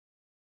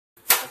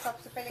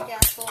सबसे पहले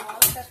गैस को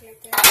ऑन कर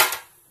लेते हैं।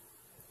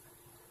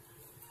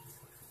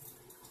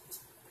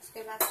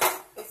 उसके बाद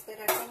इस पे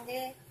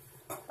रखेंगे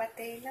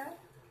पतीला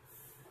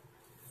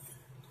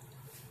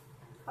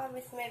और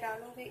इसमें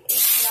डालूंगी 1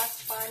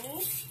 गिलास पानी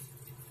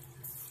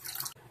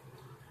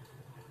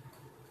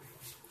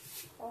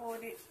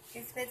और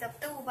इसमें जब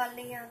तक उबाल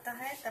नहीं आता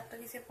है तब तक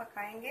इसे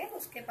पकाएंगे।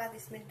 उसके बाद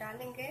इसमें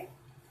डालेंगे,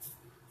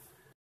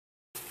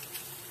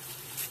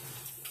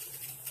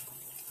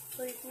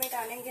 तो इसमें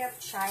डालेंगे अब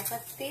चाय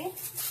पत्ती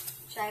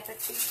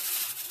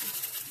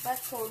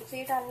बस थोड़ी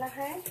सी डालना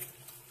है।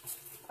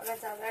 अगर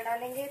ज़्यादा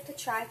डालेंगे तो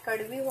चाय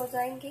कड़वी हो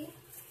जाएंगी।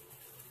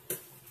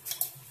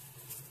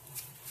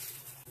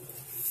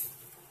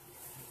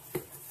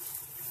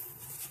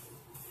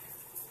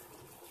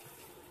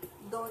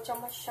 दो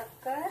चम्मच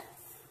शक्कर।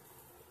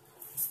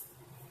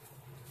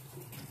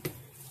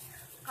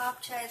 आप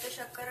चाहे तो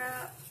शक्कर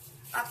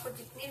आपको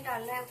जितनी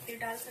डालना है उतनी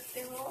डाल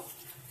सकते हो,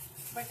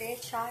 बट ये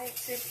चाय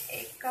सिर्फ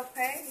 1 कप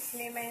है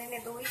इसलिए मैंने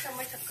 2 ही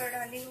चम्मच शक्कर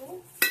डाली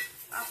हूँ।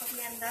 आप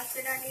अपने अंदाज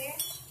से डालिए।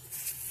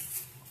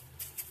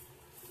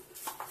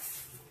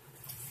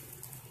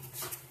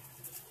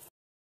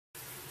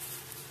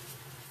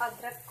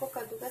 अदरक को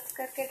कद्दूकस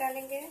करके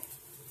डालेंगे।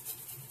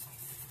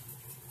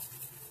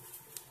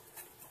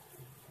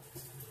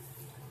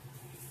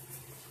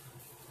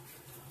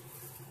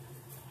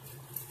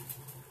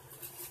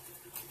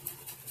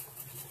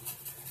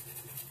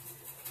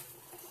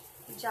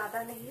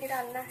 ज़्यादा नहीं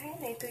डालना है,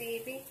 नहीं तो ये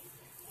भी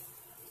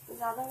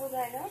ज़्यादा हो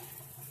जाएगा।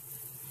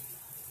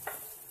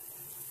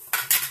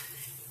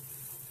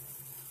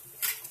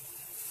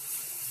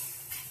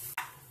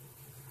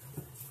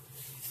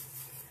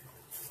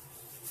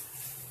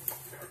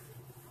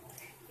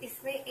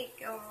 इसमें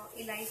एक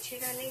इलायची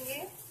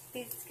डालेंगे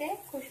पीस के,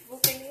 खुशबू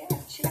के लिए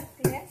अच्छी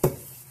लगती है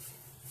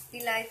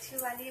इलायची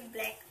वाली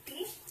ब्लैक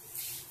टी।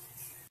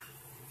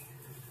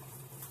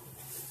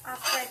 आप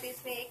चाहे तो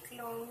इसमें 1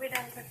 लौंग भी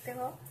डाल सकते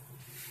हो।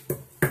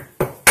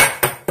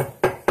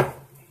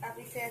 अब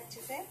इसे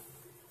अच्छे से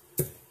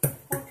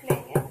कूट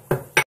लेंगे।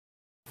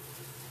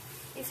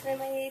 इसमें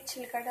मैं ये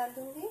छिलका डाल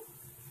दूंगी।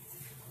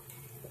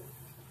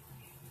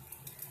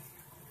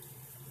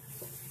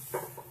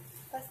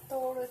 बस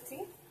थोड़ी सी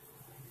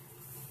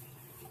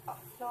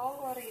लौंग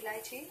और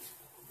इलायची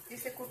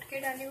जिसे कूट के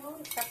डाली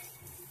हूँ सब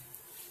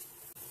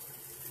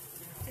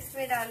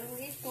इसमें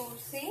डालूंगी।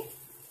 तुलसी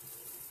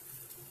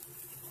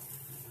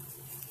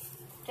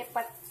के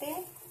पत्ते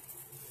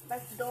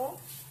बस 2।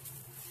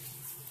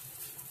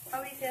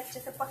 अब इसे अच्छे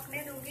से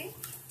पकने दूंगी।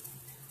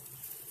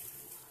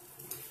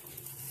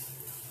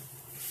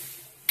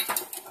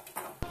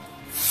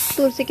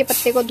 तुलसी के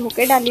पत्ते को धो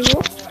के डाली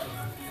हूँ।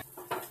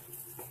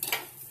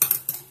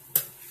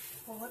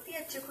 बहुत ही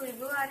अच्छी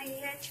खुशबू आ रही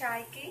है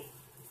चाय की।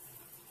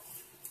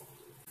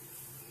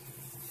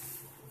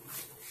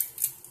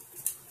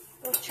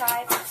 तो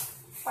चाय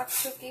पक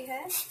चुकी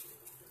है।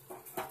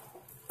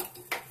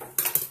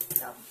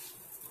 अब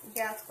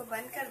गैस को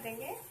बंद कर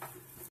देंगे।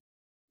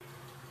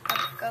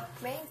 अब कप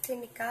में इसे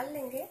निकाल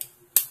लेंगे।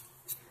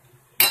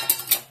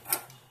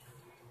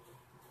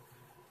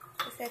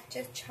 इसे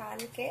अच्छे से छान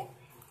के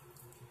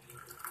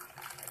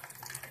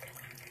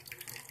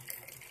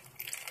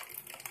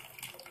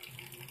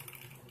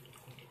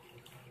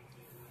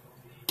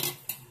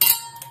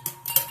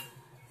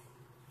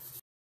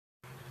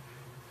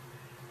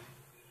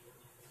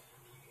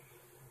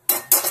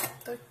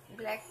तो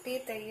ब्लैक टी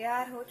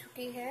तैयार हो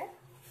चुकी है,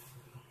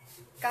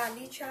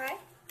 काली चाय।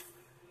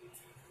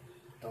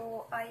 तो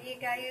आइए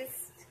गाइस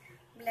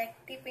ब्लैक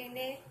टी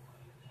पीने।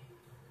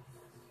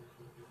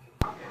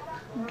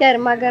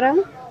 गर्मा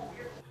गर्म।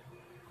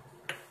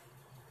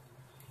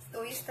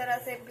 तो इस तरह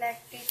से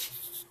ब्लैक टी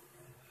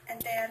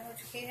तैयार हो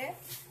चुकी है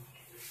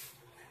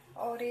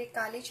और ये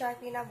काली चाय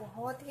पीना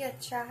बहुत ही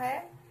अच्छा है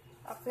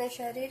अपने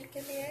शरीर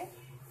के लिए।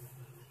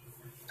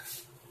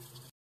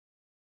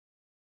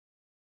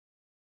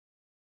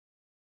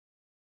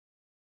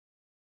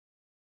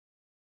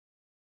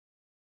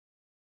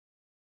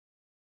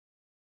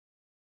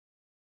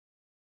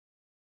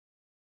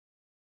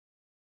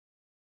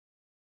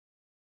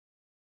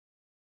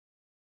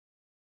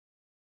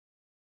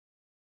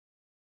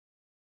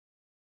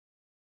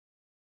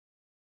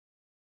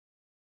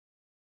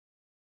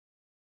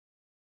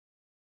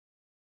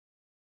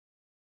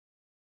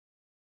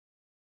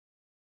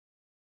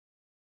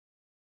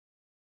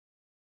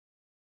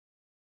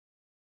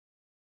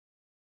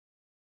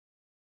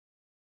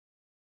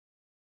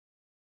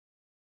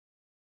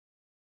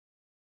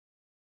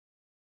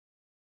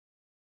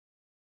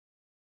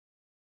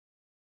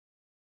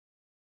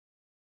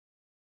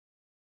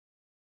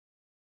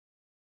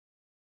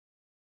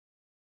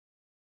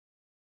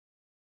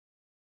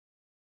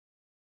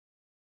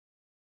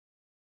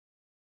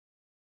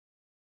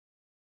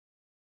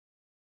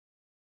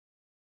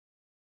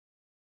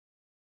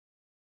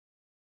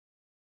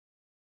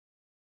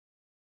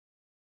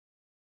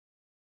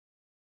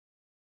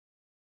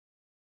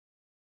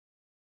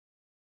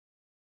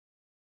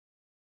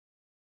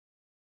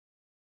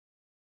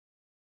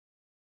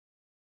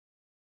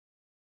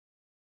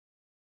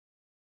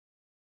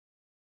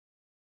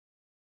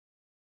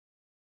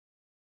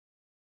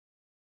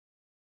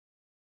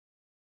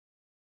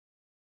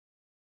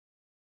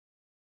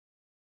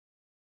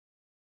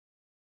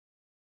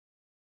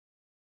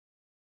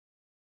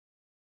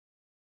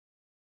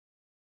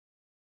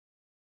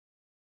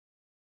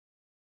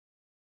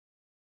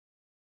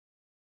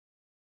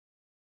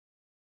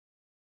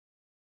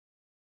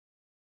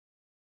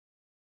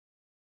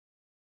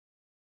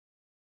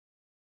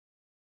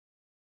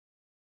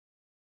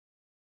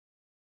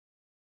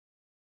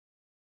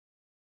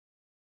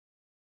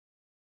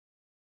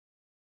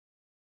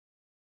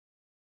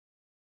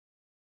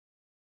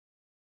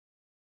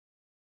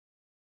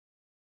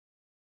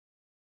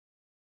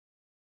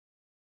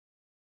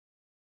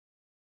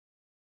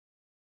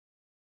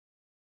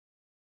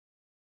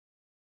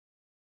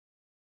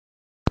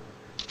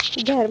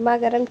 गर्मा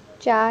गर्म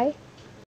चाय